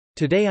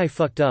Today I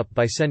fucked up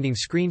by sending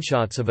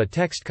screenshots of a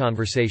text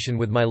conversation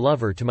with my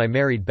lover to my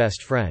married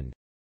best friend.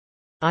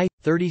 I,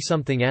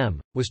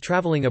 30-something was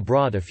traveling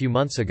abroad a few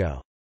months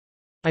ago.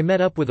 I met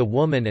up with a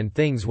woman and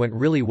things went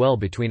really well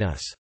between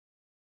us.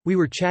 We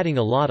were chatting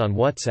a lot on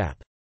WhatsApp.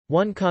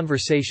 One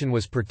conversation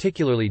was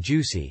particularly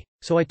juicy,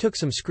 so I took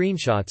some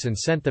screenshots and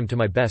sent them to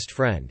my best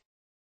friend.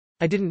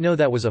 I didn't know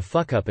that was a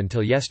fuck-up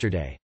until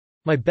yesterday.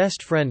 My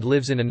best friend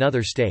lives in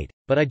another state,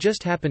 but I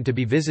just happened to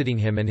be visiting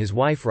him and his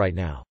wife right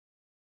now.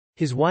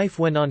 His wife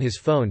went on his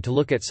phone to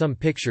look at some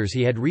pictures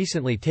he had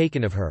recently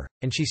taken of her,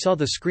 and she saw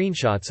the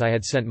screenshots I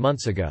had sent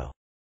months ago.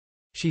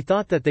 She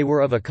thought that they were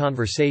of a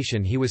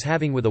conversation he was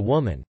having with a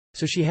woman,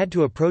 so she had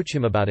to approach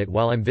him about it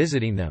while I'm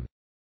visiting them.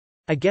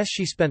 I guess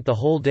she spent the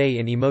whole day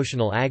in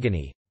emotional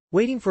agony,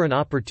 waiting for an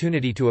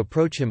opportunity to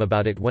approach him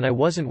about it when I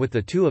wasn't with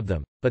the two of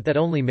them, but that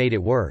only made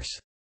it worse.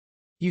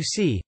 You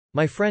see,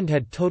 my friend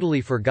had totally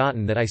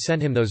forgotten that I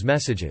sent him those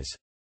messages.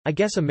 I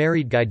guess a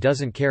married guy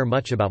doesn't care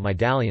much about my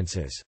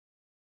dalliances.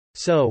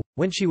 So,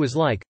 when she was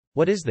like,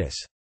 "What is this?"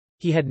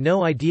 he had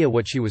no idea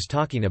what she was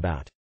talking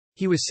about.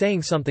 He was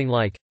saying something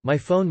like, "My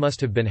phone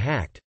must have been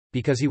hacked,"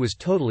 because he was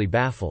totally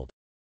baffled.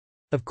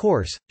 Of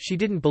course, she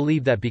didn't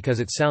believe that because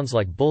it sounds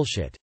like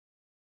bullshit.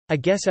 I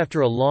guess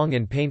after a long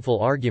and painful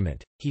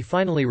argument, he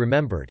finally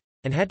remembered,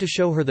 and had to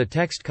show her the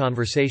text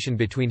conversation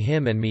between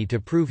him and me to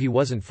prove he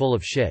wasn't full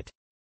of shit.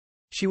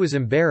 She was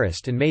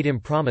embarrassed and made him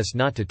promise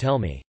not to tell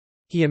me.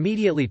 He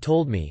immediately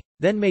told me,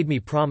 then made me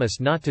promise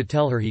not to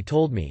tell her he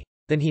told me.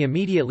 Then he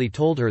immediately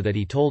told her that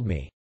he told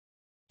me.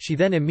 She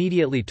then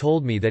immediately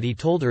told me that he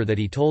told her that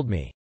he told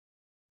me.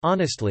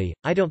 Honestly,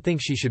 I don't think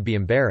she should be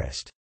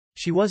embarrassed.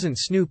 She wasn't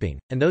snooping,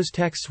 and those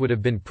texts would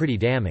have been pretty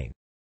damning.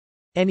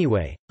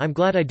 Anyway, I'm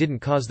glad I didn't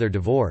cause their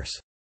divorce.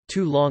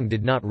 Too long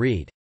did not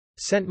read.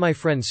 Sent my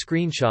friend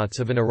screenshots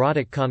of an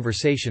erotic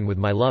conversation with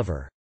my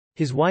lover.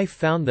 His wife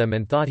found them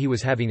and thought he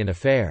was having an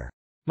affair.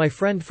 My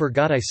friend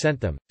forgot I sent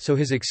them, so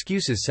his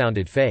excuses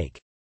sounded fake.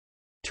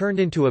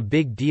 Turned into a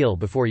big deal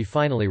before he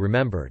finally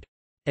remembered.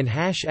 And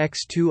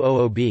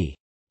 #X200B.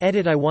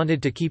 Edit: I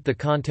wanted to keep the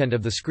content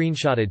of the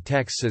screenshotted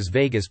texts as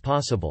vague as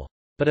possible,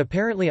 but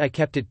apparently I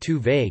kept it too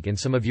vague and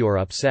some of you are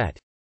upset.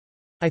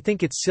 I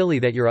think it's silly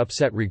that you're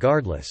upset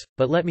regardless,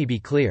 but let me be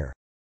clear.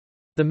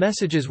 The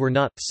messages were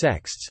not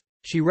sexts.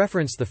 She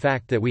referenced the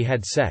fact that we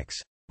had sex,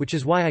 which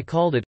is why I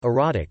called it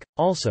erotic.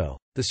 Also,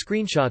 the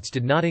screenshots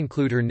did not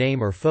include her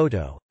name or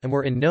photo, and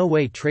were in no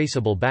way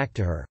traceable back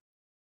to her.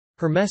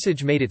 Her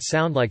message made it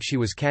sound like she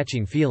was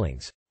catching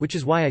feelings, which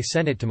is why I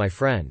sent it to my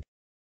friend.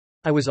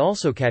 I was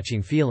also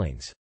catching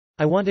feelings.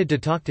 I wanted to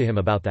talk to him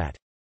about that.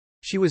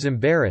 She was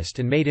embarrassed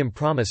and made him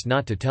promise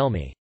not to tell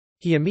me.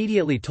 He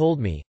immediately told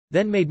me,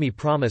 then made me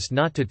promise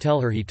not to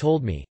tell her he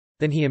told me,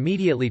 then he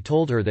immediately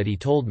told her that he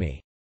told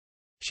me.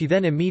 She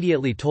then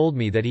immediately told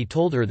me that he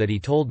told her that he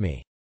told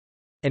me.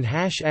 And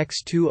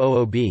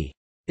 #X200B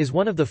is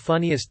one of the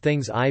funniest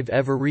things I've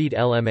ever read.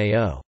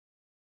 LMAO.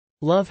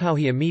 Love how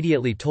he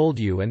immediately told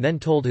you and then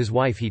told his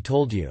wife he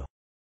told you.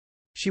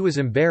 She was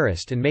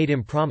embarrassed and made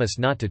him promise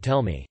not to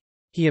tell me.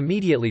 He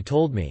immediately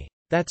told me.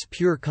 That's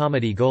pure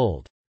comedy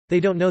gold. They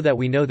don't know that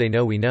we know they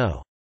know we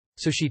know.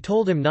 So she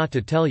told him not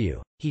to tell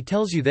you, he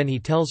tells you, then he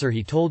tells her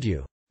he told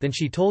you, then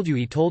she told you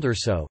he told her,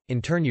 so,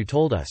 in turn you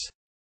told us.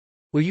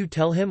 Will you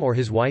tell him or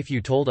his wife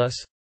you told us?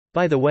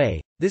 By the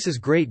way, this is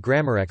great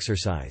grammar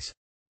exercise.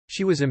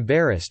 She was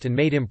embarrassed and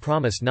made him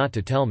promise not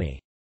to tell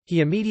me. He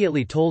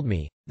immediately told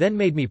me, then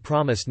made me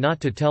promise not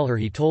to tell her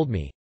he told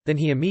me, then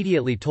he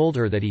immediately told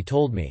her that he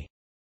told me.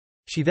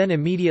 She then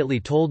immediately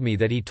told me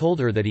that he told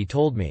her that he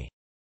told me.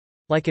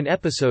 Like an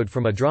episode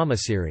from a drama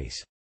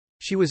series.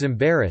 She was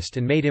embarrassed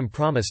and made him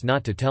promise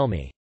not to tell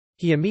me.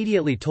 He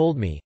immediately told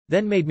me,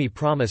 then made me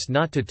promise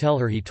not to tell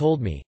her he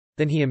told me,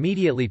 then he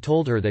immediately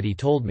told her that he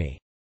told me.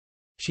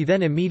 She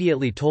then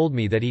immediately told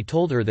me that he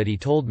told her that he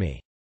told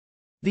me.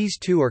 These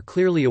two are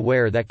clearly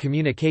aware that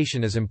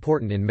communication is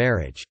important in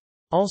marriage.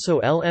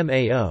 Also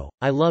LMAO,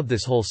 I love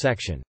this whole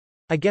section.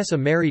 I guess a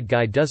married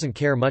guy doesn't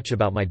care much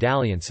about my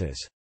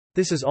dalliances.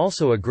 This is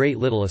also a great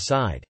little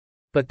aside.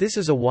 But this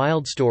is a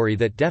wild story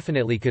that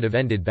definitely could have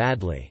ended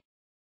badly.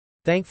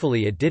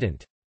 Thankfully it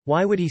didn't.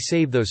 Why would he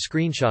save those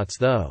screenshots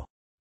though?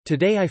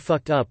 Today I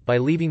fucked up by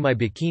leaving my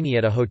bikini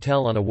at a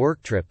hotel on a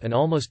work trip and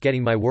almost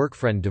getting my work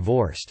friend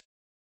divorced.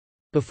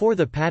 Before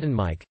the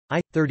pandemic,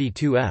 I,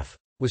 32F,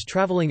 was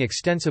traveling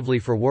extensively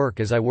for work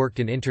as I worked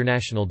in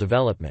international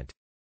development.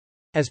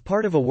 As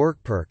part of a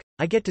work perk,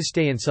 I get to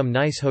stay in some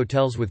nice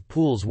hotels with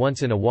pools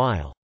once in a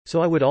while, so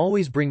I would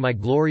always bring my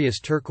glorious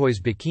turquoise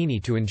bikini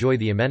to enjoy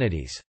the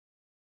amenities.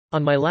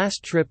 On my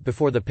last trip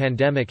before the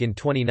pandemic in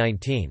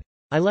 2019,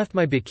 I left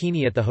my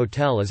bikini at the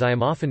hotel as I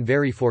am often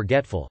very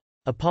forgetful.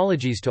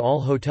 Apologies to all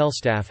hotel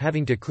staff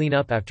having to clean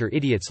up after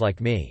idiots like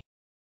me.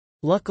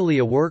 Luckily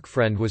a work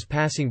friend was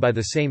passing by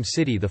the same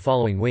city the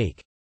following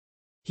week.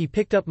 He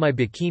picked up my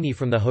bikini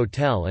from the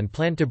hotel and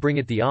planned to bring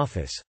it to the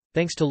office,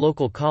 thanks to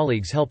local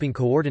colleagues helping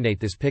coordinate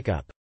this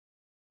pickup.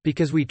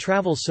 Because we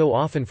travel so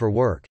often for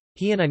work,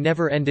 he and I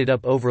never ended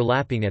up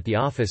overlapping at the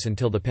office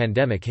until the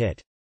pandemic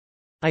hit.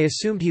 I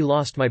assumed he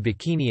lost my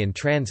bikini in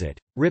transit,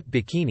 rip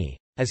bikini,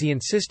 as he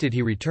insisted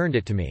he returned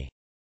it to me.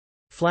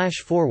 Flash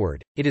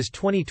forward, it is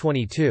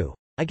 2022.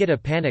 I get a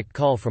panicked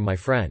call from my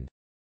friend.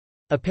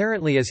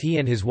 Apparently as he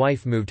and his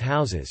wife moved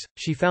houses,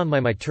 she found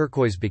my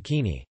turquoise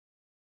bikini.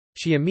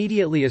 She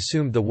immediately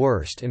assumed the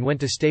worst and went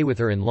to stay with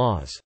her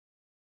in-laws.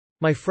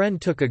 My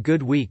friend took a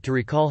good week to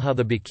recall how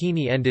the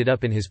bikini ended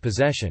up in his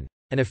possession,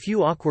 and a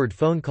few awkward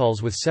phone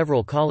calls with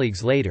several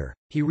colleagues later,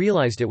 he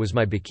realized it was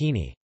my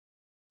bikini.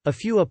 A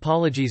few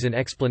apologies and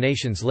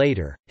explanations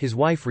later, his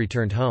wife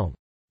returned home.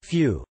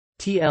 Phew.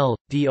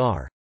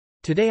 TLDR.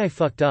 Today I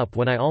fucked up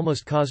when I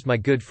almost caused my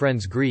good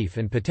friend's grief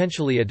and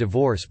potentially a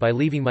divorce by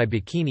leaving my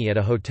bikini at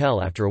a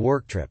hotel after a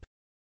work trip.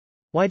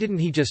 Why didn't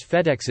he just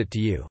FedEx it to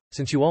you,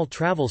 since you all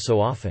travel so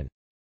often?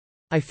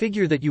 I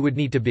figure that you would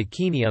need to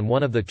bikini on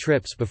one of the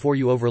trips before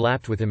you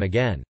overlapped with him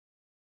again.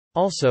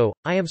 Also,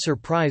 I am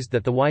surprised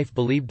that the wife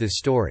believed this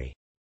story.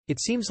 It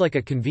seems like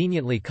a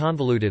conveniently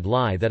convoluted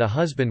lie that a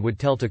husband would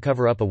tell to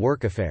cover up a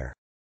work affair.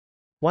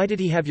 Why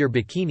did he have your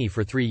bikini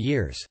for 3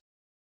 years?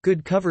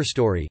 Good cover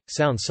story,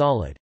 sounds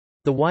solid.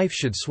 The wife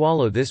should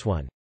swallow this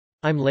one.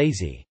 I'm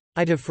lazy.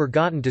 I'd have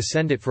forgotten to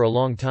send it for a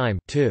long time,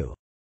 too.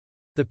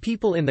 The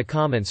people in the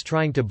comments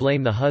trying to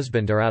blame the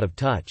husband are out of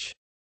touch.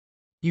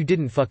 You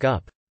didn't fuck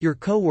up. Your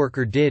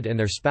coworker did and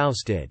their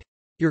spouse did.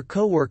 Your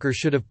coworker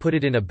should have put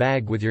it in a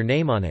bag with your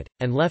name on it,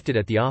 and left it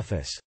at the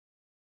office.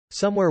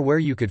 Somewhere where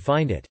you could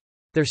find it.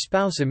 Their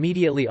spouse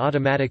immediately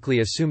automatically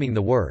assuming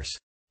the worst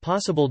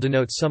possible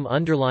denotes some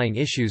underlying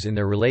issues in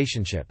their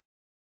relationship.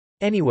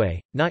 Anyway,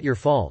 not your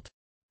fault.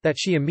 That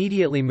she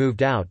immediately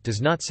moved out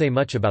does not say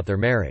much about their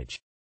marriage.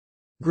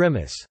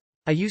 Grimace.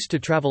 I used to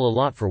travel a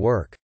lot for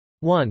work.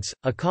 Once,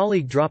 a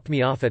colleague dropped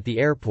me off at the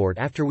airport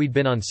after we'd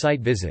been on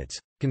site visits,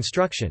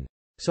 construction,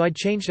 so I'd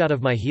changed out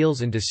of my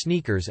heels into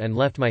sneakers and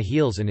left my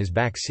heels in his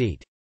back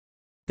seat.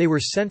 They were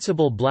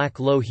sensible black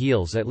low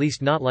heels, at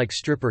least not like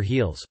stripper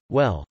heels.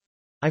 Well,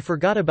 I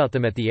forgot about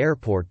them at the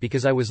airport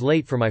because I was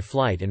late for my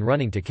flight and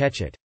running to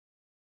catch it.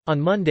 On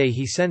Monday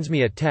he sends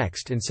me a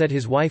text and said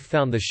his wife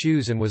found the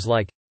shoes and was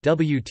like,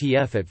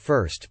 WTF at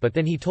first, but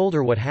then he told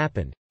her what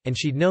happened, and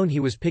she'd known he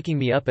was picking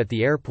me up at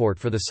the airport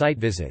for the site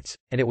visits,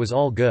 and it was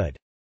all good.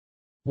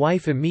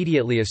 Wife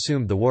immediately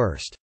assumed the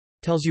worst.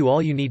 Tells you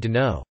all you need to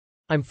know.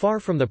 I'm far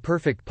from the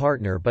perfect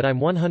partner, but I'm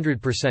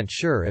 100%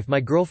 sure if my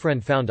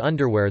girlfriend found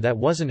underwear that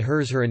wasn't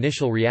hers, her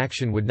initial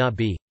reaction would not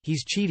be,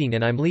 he's cheating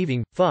and I'm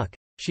leaving, fuck.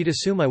 She'd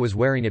assume I was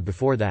wearing it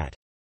before that.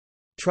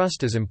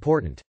 Trust is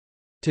important.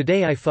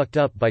 Today I fucked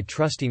up by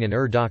trusting an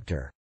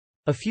doctor.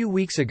 A few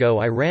weeks ago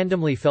I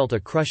randomly felt a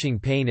crushing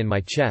pain in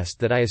my chest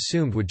that I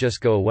assumed would just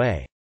go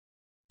away.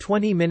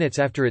 20 minutes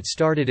after it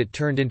started it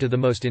turned into the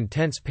most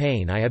intense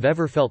pain I have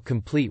ever felt,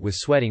 complete with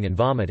sweating and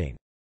vomiting.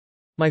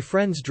 My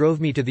friends drove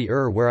me to the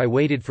where I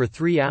waited for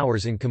 3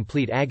 hours in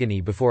complete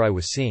agony before I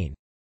was seen.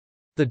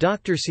 The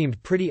doctor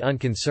seemed pretty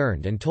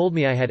unconcerned and told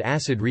me I had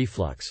acid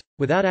reflux,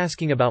 without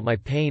asking about my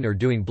pain or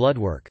doing blood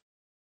work.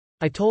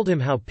 I told him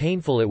how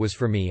painful it was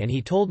for me and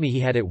he told me he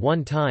had it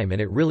one time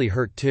and it really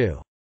hurt too.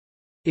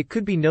 It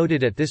could be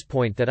noted at this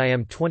point that I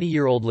am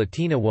 20-year-old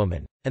Latina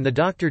woman, and the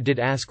doctor did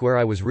ask where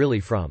I was really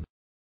from.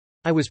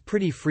 I was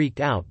pretty freaked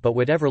out, but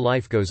whatever,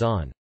 life goes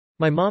on.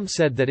 My mom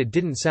said that it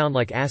didn't sound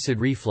like acid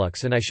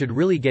reflux and I should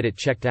really get it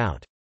checked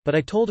out. But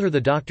I told her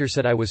the doctor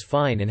said I was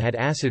fine and had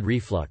acid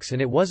reflux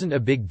and it wasn't a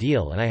big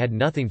deal and I had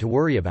nothing to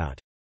worry about.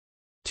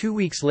 2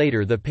 weeks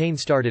later the pain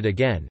started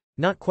again,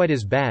 not quite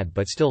as bad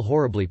but still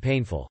horribly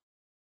painful.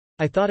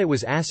 I thought it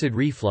was acid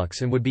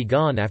reflux and would be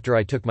gone after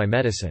I took my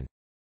medicine.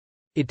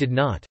 It did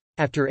not.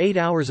 After 8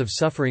 hours of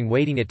suffering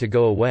waiting it to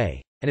go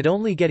away, and it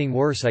only getting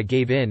worse, I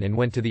gave in and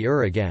went to the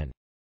again.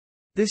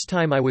 This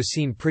time I was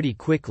seen pretty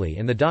quickly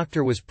and the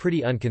doctor was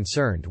pretty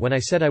unconcerned when I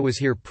said I was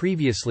here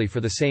previously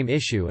for the same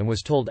issue and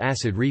was told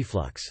acid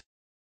reflux.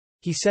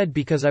 He said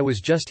because I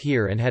was just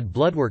here and had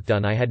blood work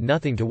done I had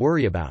nothing to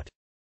worry about.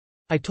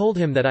 I told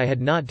him that I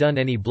had not done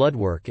any blood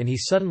work and he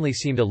suddenly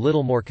seemed a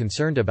little more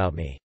concerned about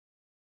me.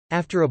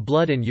 After a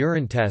blood and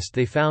urine test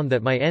they found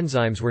that my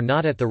enzymes were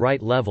not at the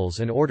right levels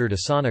and ordered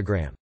a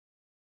sonogram.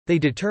 They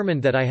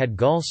determined that I had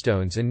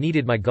gallstones and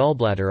needed my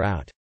gallbladder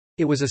out.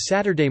 It was a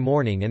Saturday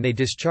morning and they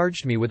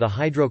discharged me with a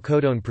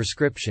hydrocodone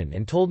prescription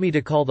and told me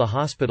to call the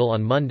hospital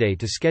on Monday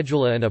to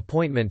schedule an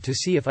appointment to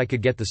see if I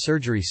could get the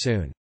surgery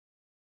soon.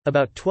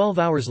 About 12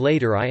 hours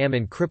later I am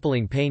in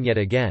crippling pain yet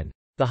again.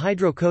 The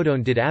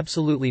hydrocodone did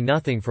absolutely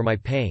nothing for my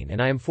pain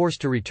and I am forced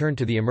to return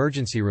to the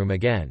emergency room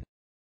again.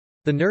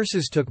 The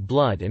nurses took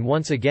blood and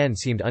once again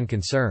seemed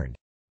unconcerned.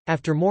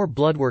 After more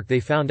blood work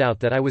they found out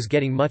that I was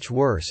getting much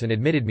worse and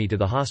admitted me to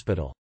the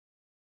hospital.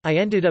 I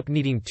ended up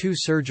needing 2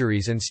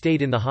 surgeries and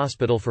stayed in the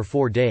hospital for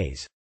 4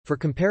 days. For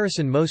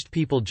comparison, most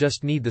people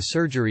just need the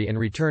surgery and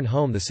return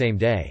home the same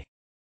day.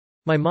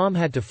 My mom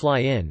had to fly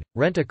in,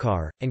 rent a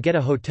car, and get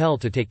a hotel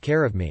to take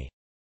care of me.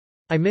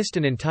 I missed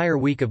an entire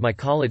week of my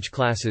college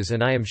classes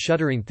and I am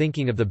shuddering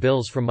thinking of the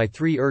bills from my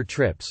 3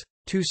 trips,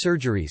 2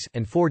 surgeries,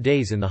 and 4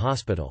 days in the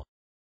hospital.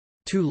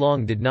 Too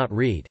long did not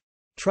read.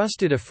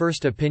 Trusted a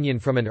first opinion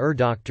from an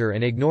doctor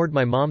and ignored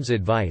my mom's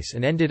advice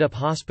and ended up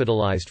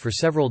hospitalized for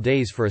several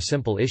days for a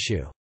simple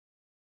issue.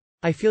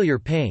 I feel your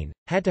pain,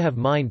 had to have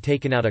mine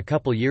taken out a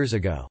couple years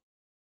ago.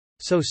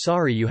 So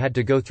sorry you had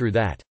to go through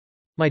that.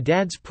 My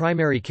dad's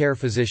primary care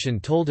physician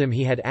told him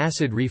he had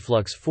acid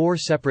reflux 4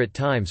 separate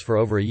times for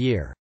over a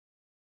year.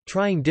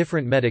 Trying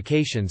different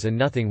medications and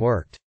nothing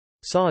worked.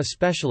 Saw a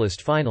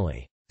specialist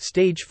finally.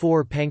 Stage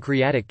 4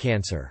 pancreatic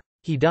cancer.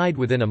 He died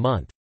within a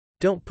month.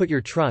 Don't put your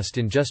trust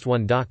in just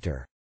one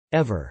doctor.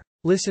 Ever.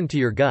 Listen to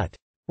your gut.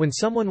 When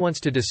someone wants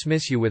to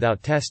dismiss you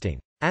without testing,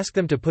 ask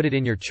them to put it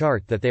in your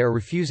chart that they are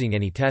refusing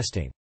any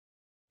testing.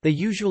 They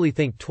usually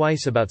think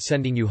twice about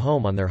sending you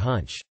home on their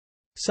hunch.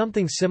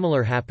 Something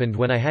similar happened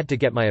when I had to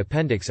get my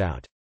appendix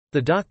out.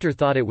 The doctor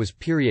thought it was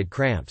period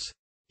cramps.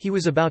 He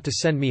was about to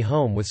send me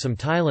home with some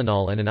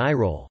Tylenol and an eye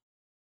roll.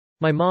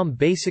 My mom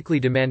basically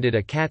demanded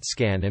a CAT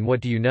scan, and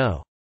what do you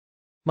know?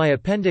 My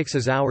appendix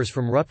is hours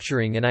from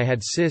rupturing and I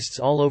had cysts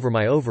all over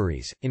my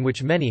ovaries, in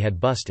which many had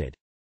busted.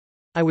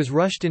 I was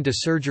rushed into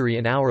surgery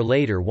an hour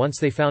later once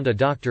they found a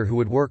doctor who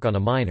would work on a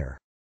minor.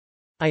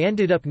 I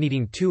ended up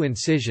needing 2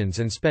 incisions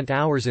and spent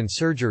hours in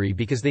surgery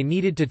because they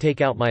needed to take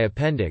out my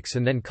appendix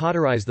and then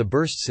cauterize the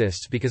burst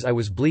cysts because I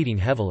was bleeding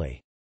heavily.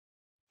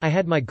 I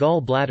had my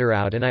gall bladder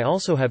out and I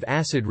also have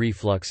acid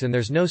reflux, and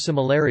there's no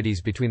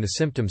similarities between the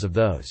symptoms of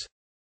those.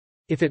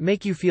 If it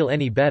make you feel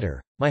any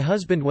better, my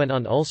husband went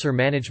on ulcer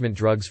management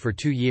drugs for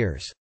 2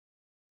 years.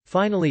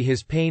 Finally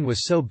his pain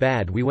was so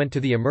bad we went to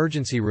the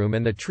emergency room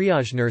and the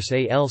triage nurse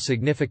al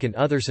significant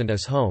other sent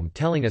us home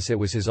telling us it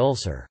was his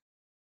ulcer.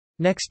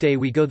 Next day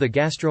we go the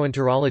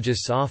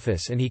gastroenterologist's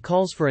office and he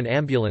calls for an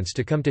ambulance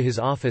to come to his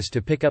office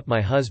to pick up my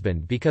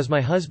husband because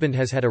my husband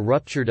has had a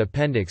ruptured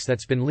appendix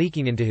that's been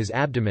leaking into his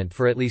abdomen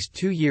for at least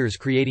 2 years,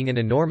 creating an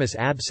enormous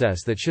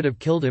abscess that should have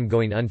killed him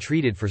going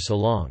untreated for so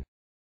long.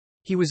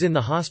 He was in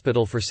the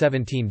hospital for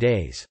 17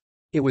 days.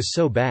 It was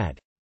so bad.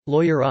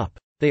 Lawyer up.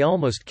 They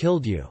almost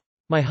killed you.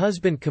 My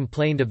husband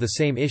complained of the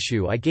same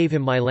issue. I gave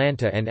him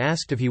Mylanta and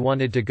asked if he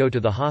wanted to go to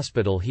the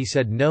hospital. He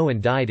said no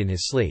and died in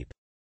his sleep.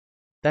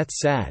 That's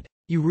sad.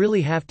 You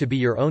really have to be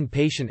your own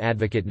patient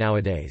advocate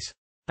nowadays.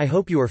 I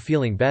hope you are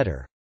feeling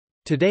better.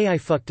 Today I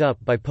fucked up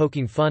by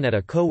poking fun at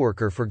a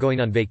coworker for going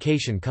on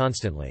vacation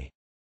constantly.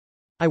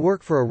 I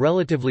work for a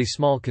relatively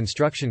small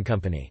construction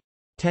company.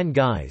 10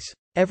 guys.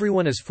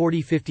 Everyone is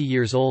 40-50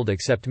 years old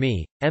except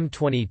me, I'm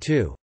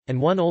 22,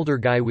 and one older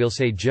guy, we'll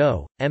say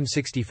Joe, I'm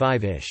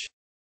 65-ish.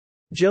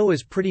 Joe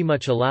is pretty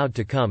much allowed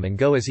to come and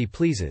go as he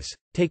pleases,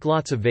 take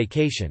lots of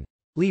vacation,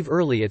 leave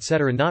early,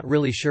 etc. Not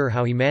really sure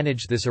how he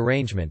managed this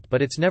arrangement,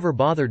 but it's never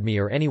bothered me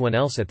or anyone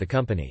else at the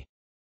company.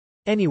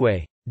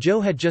 Anyway, Joe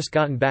had just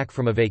gotten back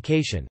from a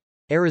vacation,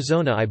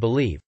 Arizona I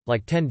believe,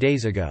 like 10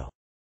 days ago.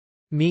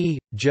 Me,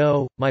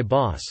 Joe, my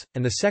boss,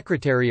 and the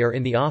secretary are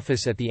in the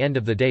office at the end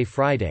of the day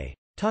Friday,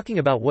 talking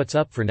about what's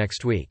up for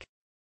next week.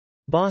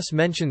 Boss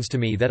mentions to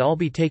me that I'll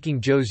be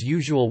taking Joe's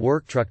usual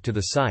work truck to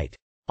the site.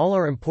 All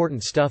our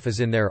important stuff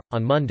is in there,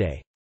 on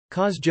Monday.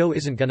 Cause Joe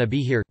isn't gonna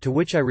be here, to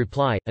which I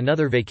reply,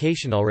 another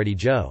vacation already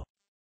Joe.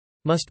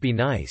 Must be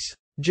nice.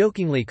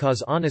 Jokingly,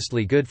 cause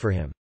honestly good for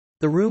him.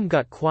 The room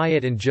got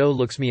quiet and Joe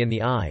looks me in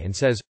the eye and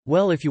says,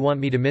 well, if you want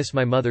me to miss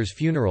my mother's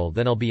funeral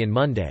then I'll be in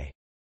Monday.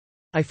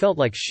 I felt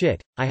like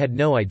shit, I had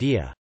no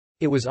idea.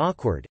 It was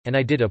awkward, and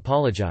I did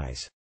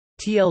apologize.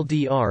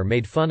 TLDR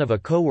made fun of a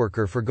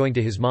coworker for going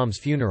to his mom's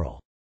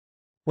funeral.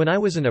 When I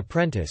was an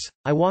apprentice,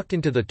 I walked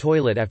into the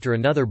toilet after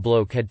another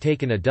bloke had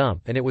taken a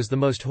dump and it was the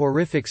most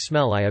horrific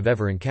smell I have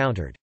ever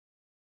encountered.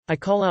 I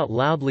call out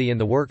loudly in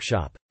the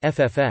workshop,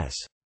 FFS.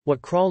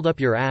 What crawled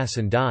up your ass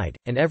and died,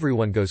 and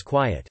everyone goes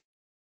quiet.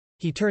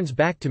 He turns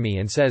back to me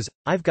and says,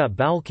 I've got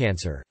bowel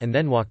cancer, and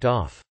then walked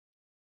off.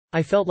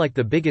 I felt like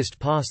the biggest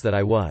poss that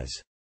I was.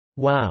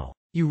 Wow.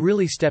 You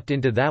really stepped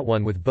into that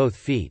one with both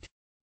feet.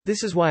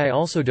 This is why I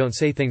also don't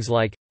say things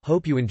like,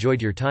 hope you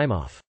enjoyed your time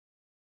off.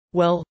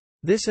 Well,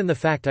 this and the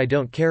fact I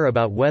don't care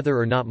about whether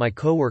or not my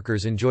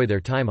coworkers enjoy their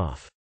time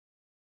off.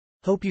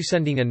 Hope you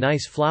sending a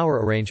nice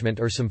flower arrangement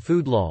or some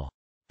food lol.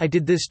 I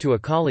did this to a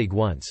colleague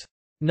once.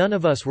 None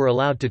of us were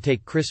allowed to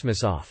take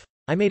Christmas off.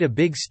 I made a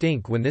big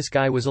stink when this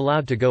guy was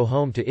allowed to go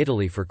home to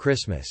Italy for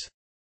Christmas.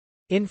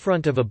 In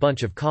front of a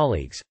bunch of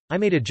colleagues, I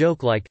made a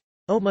joke like,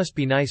 oh, must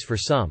be nice for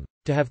some,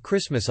 to have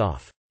Christmas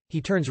off. He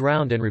turns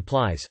round and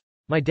replies,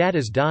 my dad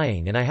is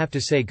dying and I have to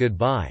say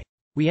goodbye.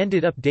 We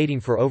ended up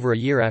dating for over a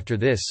year after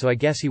this, so I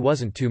guess he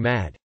wasn't too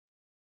mad.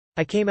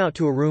 I came out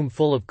to a room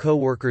full of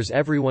co-workers.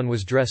 Everyone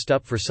was dressed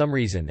up for some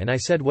reason and I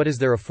said, what is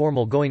there a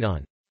formal going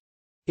on?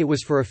 It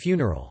was for a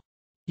funeral.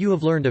 You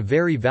have learned a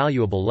very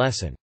valuable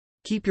lesson.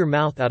 Keep your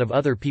mouth out of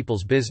other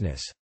people's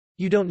business.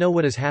 You don't know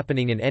what is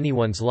happening in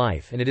anyone's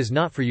life and it is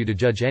not for you to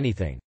judge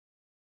anything.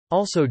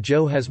 Also,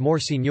 Joe has more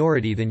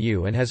seniority than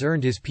you and has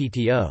earned his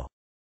PTO.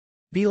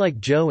 Be like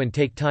Joe and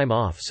take time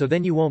off so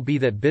then you won't be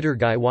that bitter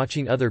guy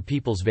watching other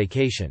people's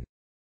vacation.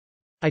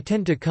 I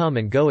tend to come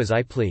and go as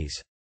I please.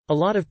 A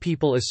lot of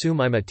people assume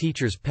I'm a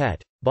teacher's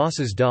pet,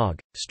 boss's dog,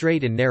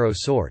 straight and narrow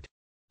sort.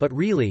 But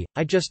really,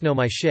 I just know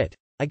my shit.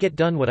 I get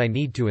done what I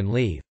need to and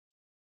leave.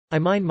 I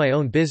mind my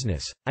own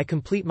business, I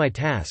complete my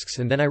tasks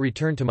and then I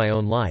return to my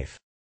own life.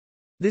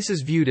 This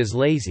is viewed as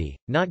lazy,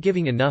 not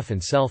giving enough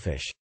and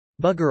selfish.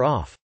 Bugger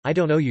off. I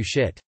don't owe you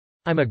shit.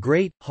 I'm a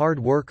great, hard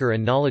worker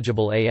and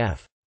knowledgeable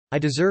AF. I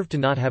deserve to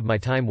not have my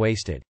time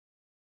wasted.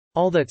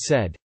 All that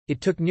said,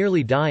 it took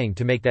nearly dying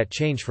to make that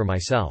change for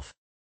myself.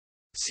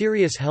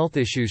 Serious health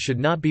issues should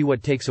not be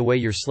what takes away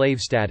your slave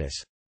status.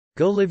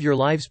 Go live your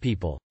lives,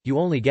 people, you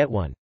only get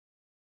one.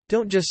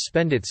 Don't just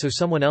spend it so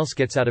someone else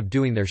gets out of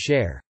doing their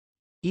share.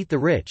 Eat the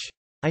rich.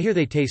 I hear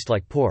they taste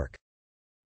like pork.